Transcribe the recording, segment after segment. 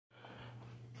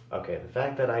Okay, the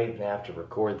fact that I even have to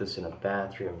record this in a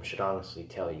bathroom should honestly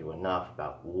tell you enough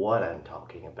about what I'm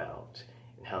talking about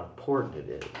and how important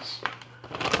it is.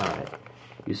 Alright,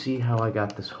 you see how I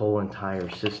got this whole entire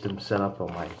system set up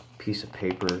on my piece of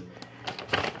paper?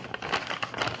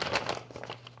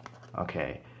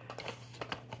 Okay,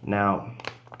 now,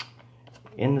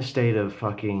 in the state of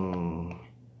fucking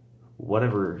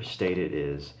whatever state it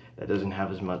is that doesn't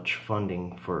have as much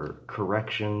funding for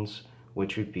corrections,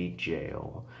 which would be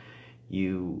jail,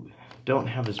 you don't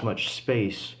have as much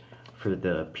space for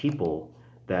the people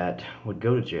that would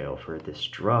go to jail for this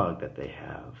drug that they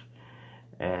have.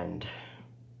 And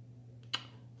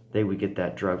they would get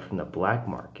that drug from the black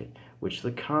market, which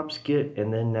the cops get,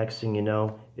 and then next thing you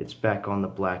know, it's back on the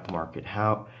black market.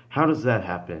 How does that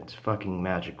happen? It's fucking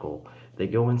magical. They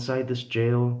go inside this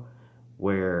jail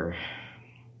where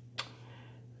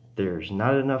there's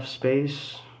not enough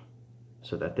space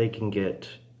so that they can get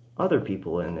other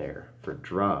people in there for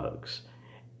drugs.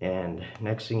 And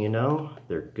next thing you know,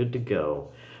 they're good to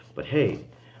go. But hey,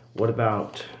 what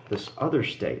about this other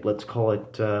state? Let's call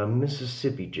it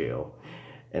Mississippi jail.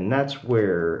 And that's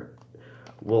where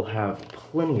we'll have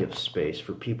plenty of space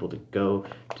for people to go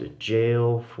to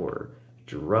jail for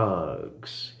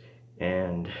drugs.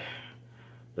 And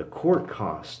the court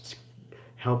costs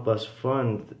help us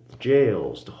fund the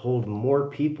jails to hold more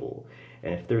people.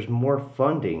 And if there's more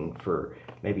funding for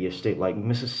maybe a state like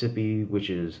Mississippi, which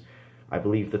is, I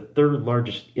believe, the third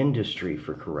largest industry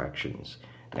for corrections,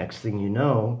 next thing you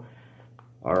know,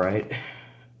 all right,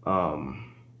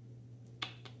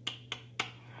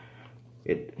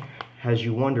 it has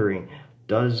you wondering,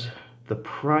 does the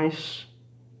price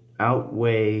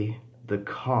outweigh the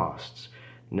costs?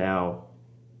 Now,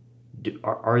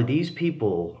 are these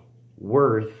people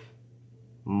worth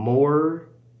more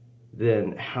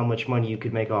than how much money you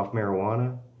could make off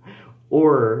marijuana?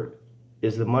 Or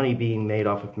is the money being made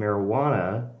off of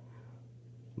marijuana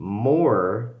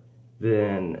more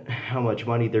than how much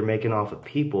money they're making off of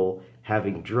people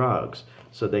having drugs,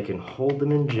 so they can hold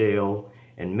them in jail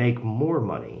and make more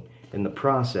money in the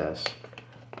process?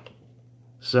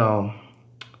 So,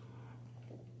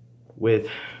 with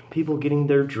people getting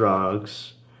their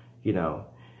drugs, you know,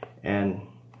 and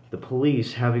the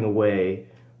police having a way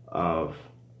of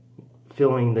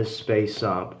filling this space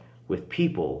up with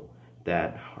people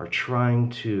that are trying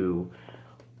to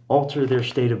alter their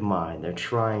state of mind. They're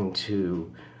trying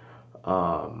to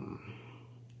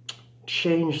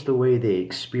change the way they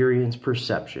experience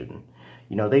perception.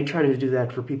 You know, they try to do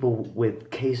that for people with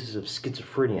cases of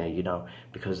schizophrenia, you know,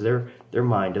 because their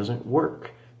mind doesn't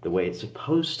work the way it's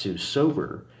supposed to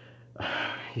sober.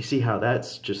 You see how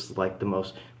that's just like the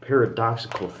most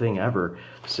paradoxical thing ever,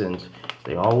 since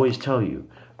they always tell you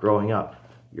growing up,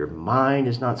 your mind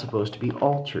is not supposed to be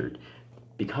altered,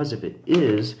 because if it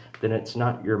is, then it's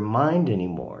not your mind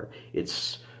anymore.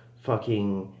 It's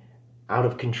fucking out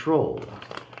of control.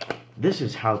 This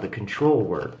is how the control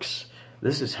works.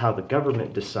 This is how the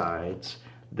government decides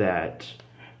that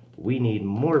we need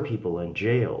more people in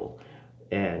jail.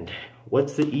 And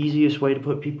what's the easiest way to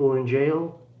put people in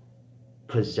jail?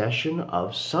 Possession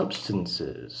of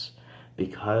substances.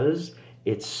 Because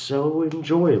it's so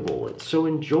enjoyable. It's so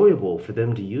enjoyable for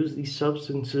them to use these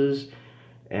substances,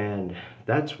 and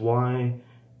that's why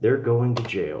they're going to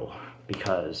jail.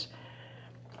 Because,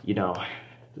 you know,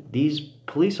 these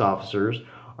police officers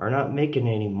are not making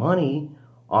any money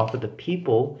off of the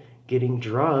people getting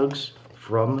drugs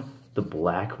from the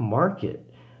black market.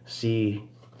 See,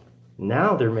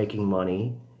 now they're making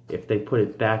money if they put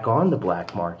it back on the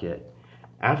black market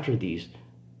after these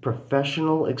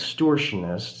professional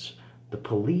extortionists, the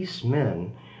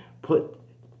policemen, put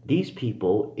these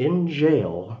people in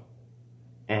jail,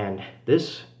 and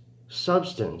this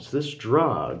substance, this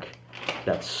drug,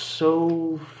 that's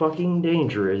so fucking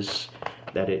dangerous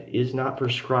that it is not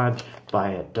prescribed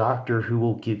by a doctor who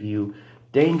will give you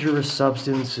dangerous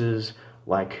substances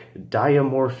like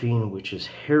diamorphine, which is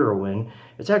heroin.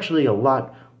 It's actually a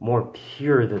lot more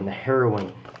pure than the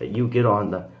heroin that you get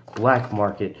on the black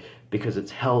market, because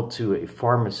it's held to a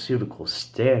pharmaceutical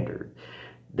standard.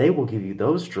 They will give you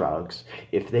those drugs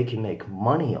if they can make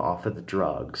money off of the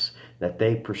drugs that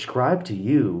they prescribe to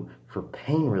you for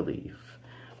pain relief.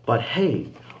 But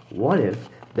hey, what if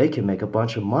they can make a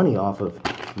bunch of money off of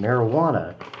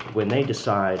marijuana when they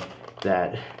decide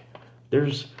that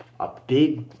there's a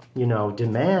big, you know,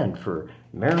 demand for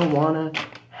marijuana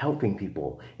helping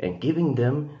people and giving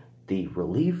them the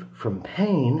relief from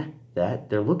pain that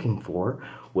they're looking for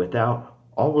without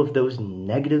all of those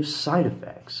negative side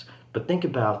effects. But think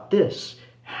about this.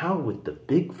 How would the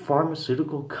big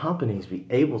pharmaceutical companies be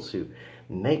able to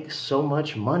make so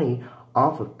much money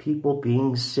off of people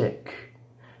being sick.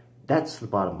 That's the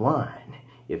bottom line.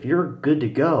 If you're good to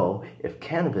go, if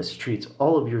cannabis treats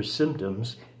all of your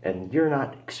symptoms and you're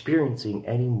not experiencing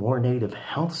any more negative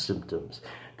health symptoms,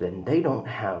 then they don't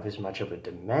have as much of a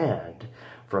demand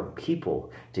from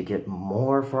people to get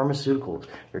more pharmaceuticals.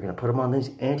 They're going to put them on these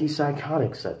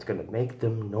antipsychotics that's going to make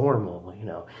them normal, you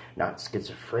know, not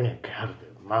schizophrenic out of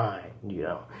their mind, you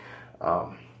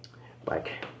know.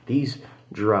 Like these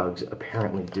drugs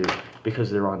apparently do because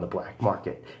they're on the black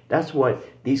market. That's what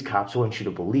these cops want you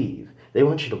to believe. They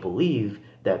want you to believe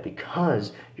that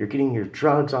because you're getting your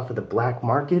drugs off of the black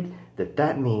market,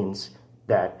 that means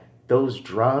that those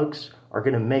drugs are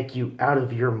going to make you out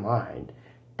of your mind.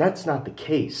 That's not the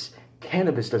case.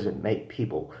 Cannabis doesn't make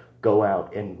people go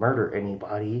out and murder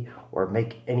anybody or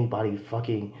make anybody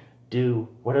fucking do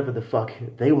whatever the fuck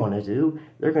they want to do.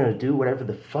 They're going to do whatever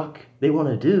the fuck they want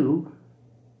to do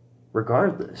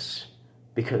regardless,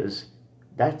 because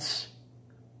that's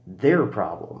their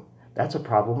problem. That's a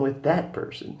problem with that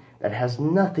person. That has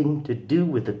nothing to do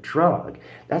with the drug.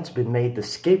 That's been made the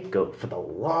scapegoat for the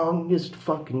longest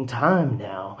fucking time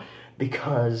now,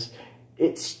 because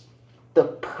it's the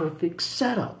perfect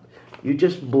setup. You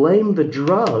just blame the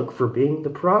drug for being the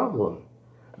problem.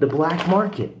 The black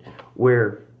market,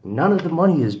 where none of the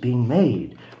money is being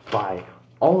made by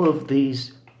all of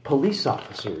these police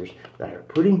officers that are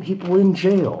putting people in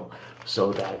jail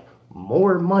so that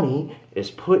more money is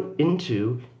put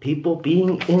into people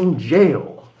being in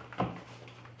jail.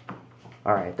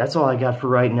 Alright, that's all I got for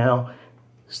right now.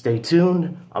 Stay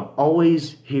tuned. I'm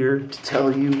always here to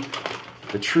tell you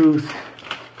the truth,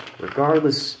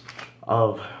 regardless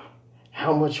of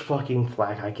how much fucking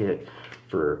flack I get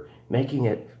for making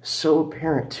it so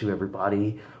apparent to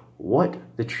everybody what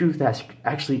the truth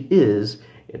actually is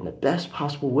in the best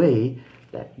possible way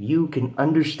that you can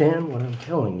understand what I'm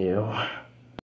telling you.